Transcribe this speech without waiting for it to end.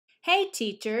Hey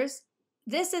teachers,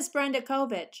 this is Brenda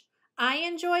Kovich. I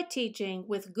enjoy teaching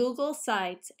with Google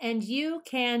Sites and you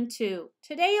can too.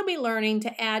 Today you'll be learning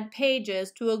to add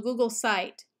pages to a Google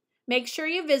site. Make sure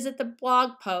you visit the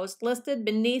blog post listed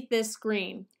beneath this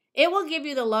screen. It will give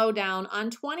you the lowdown on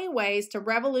 20 ways to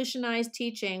revolutionize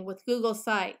teaching with Google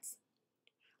Sites.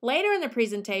 Later in the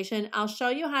presentation, I'll show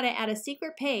you how to add a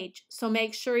secret page, so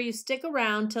make sure you stick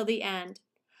around till the end.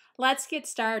 Let's get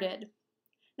started.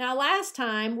 Now last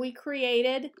time we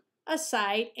created a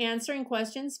site answering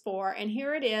questions 4, and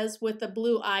here it is with the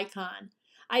blue icon.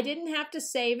 I didn't have to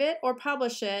save it or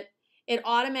publish it. It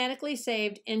automatically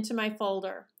saved into my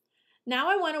folder.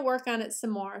 Now I want to work on it some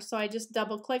more, so I just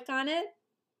double click on it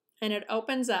and it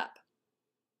opens up.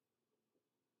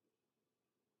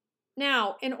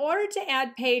 Now, in order to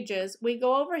add pages, we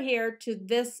go over here to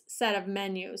this set of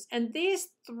menus, and these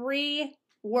 3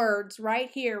 words right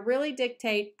here really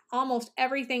dictate almost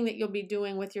everything that you'll be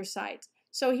doing with your site.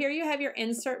 So here you have your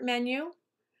insert menu,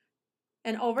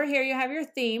 and over here you have your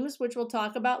themes, which we'll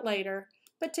talk about later,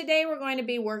 but today we're going to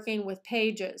be working with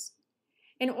pages.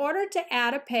 In order to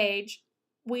add a page,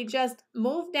 we just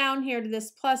move down here to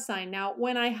this plus sign. Now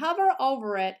when I hover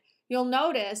over it, you'll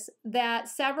notice that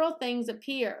several things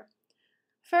appear.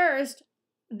 First,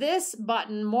 this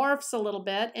button morphs a little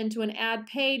bit into an add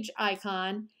page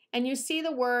icon, and you see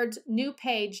the words new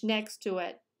page next to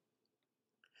it.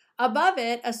 Above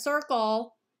it, a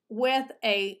circle with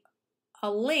a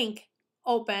link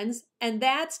opens, and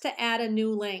that's to add a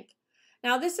new link.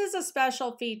 Now this is a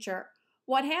special feature.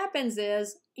 What happens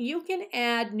is you can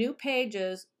add new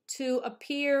pages to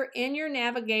appear in your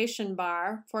navigation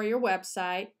bar for your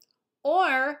website,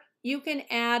 or you can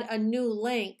add a new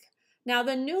link. Now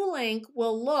the new link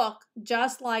will look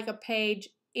just like a page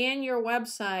in your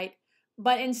website,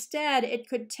 but instead it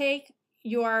could take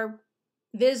your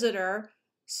visitor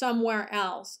somewhere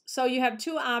else. So you have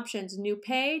 2 options, new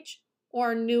page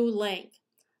or new link.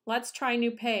 Let's try new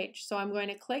page. So I'm going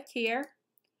to click here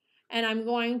and I'm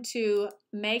going to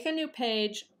make a new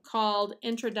page called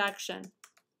Introduction.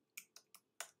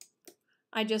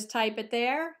 I just type it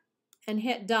there and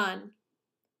hit done.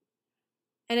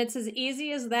 And it's as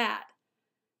easy as that.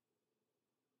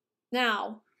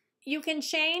 Now, you can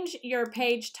change your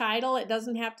page title. It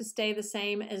doesn't have to stay the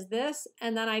same as this.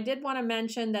 And then I did want to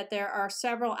mention that there are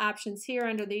several options here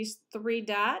under these 3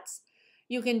 dots.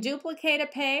 You can duplicate a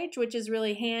page, which is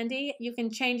really handy. You can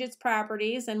change its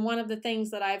properties, and one of the things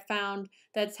that I've found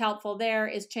that's helpful there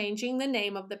is changing the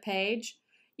name of the page.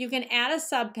 You can add a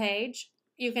subpage.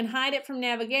 You can hide it from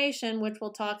navigation, which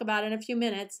we'll talk about in a few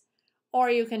minutes, or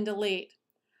you can delete.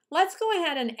 Let's go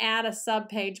ahead and add a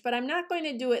subpage, but I'm not going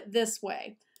to do it this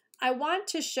way. I want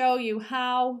to show you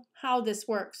how this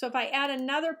works. So if I add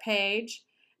another page,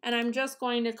 and I'm just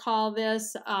going to call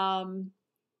this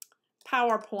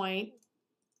PowerPoint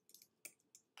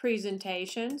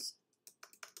presentations,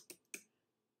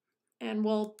 and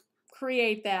we'll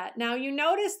create that. Now you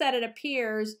notice that it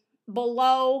appears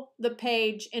below the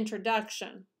page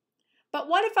introduction. But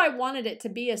what if I wanted it to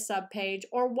be a subpage,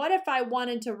 or what if I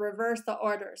wanted to reverse the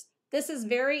orders? This is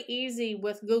very easy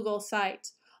with Google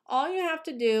Sites. All you have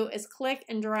to do is click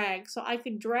and drag. So I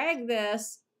could drag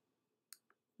this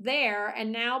there,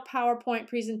 and now PowerPoint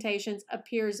presentations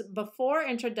appears before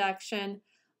introduction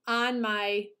on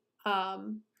my,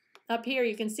 up here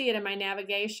you can see it in my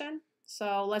navigation.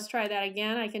 So let's try that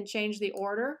again. I can change the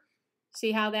order.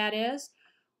 See how that is?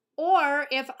 Or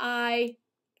if I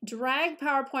drag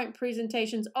PowerPoint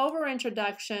presentations over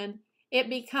introduction, it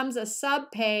becomes a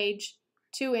sub-page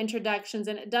to introductions,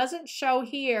 and it doesn't show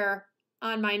here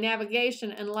on my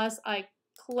navigation unless I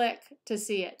click to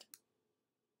see it.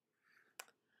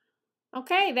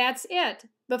 Okay, that's it.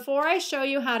 Before I show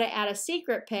you how to add a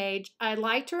secret page, I'd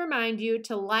like to remind you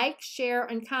to like, share,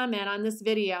 and comment on this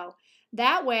video.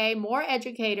 That way, more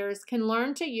educators can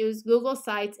learn to use Google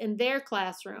Sites in their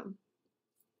classroom.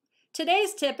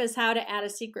 Today's tip is how to add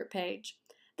a secret page.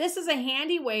 This is a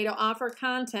handy way to offer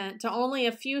content to only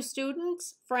a few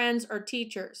students, friends, or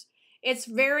teachers. It's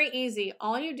very easy.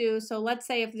 All you do, so let's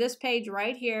say if this page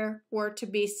right here were to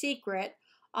be secret,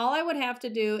 all I would have to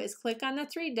do is click on the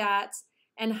 3 dots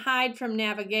and hide from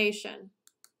navigation.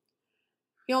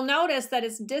 You'll notice that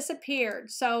it's disappeared,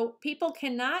 so people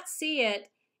cannot see it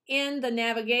in the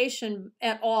navigation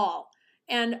at all.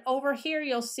 And over here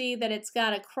you'll see that it's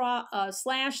got a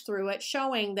slash through it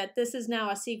showing that this is now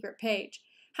a secret page.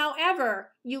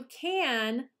 However, you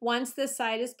can, once this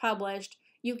site is published,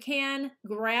 you can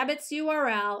grab its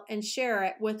URL and share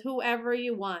it with whoever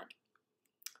you want.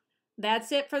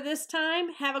 That's it for this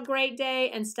time. Have a great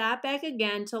day and stop back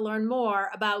again to learn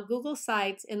more about Google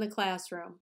Sites in the classroom.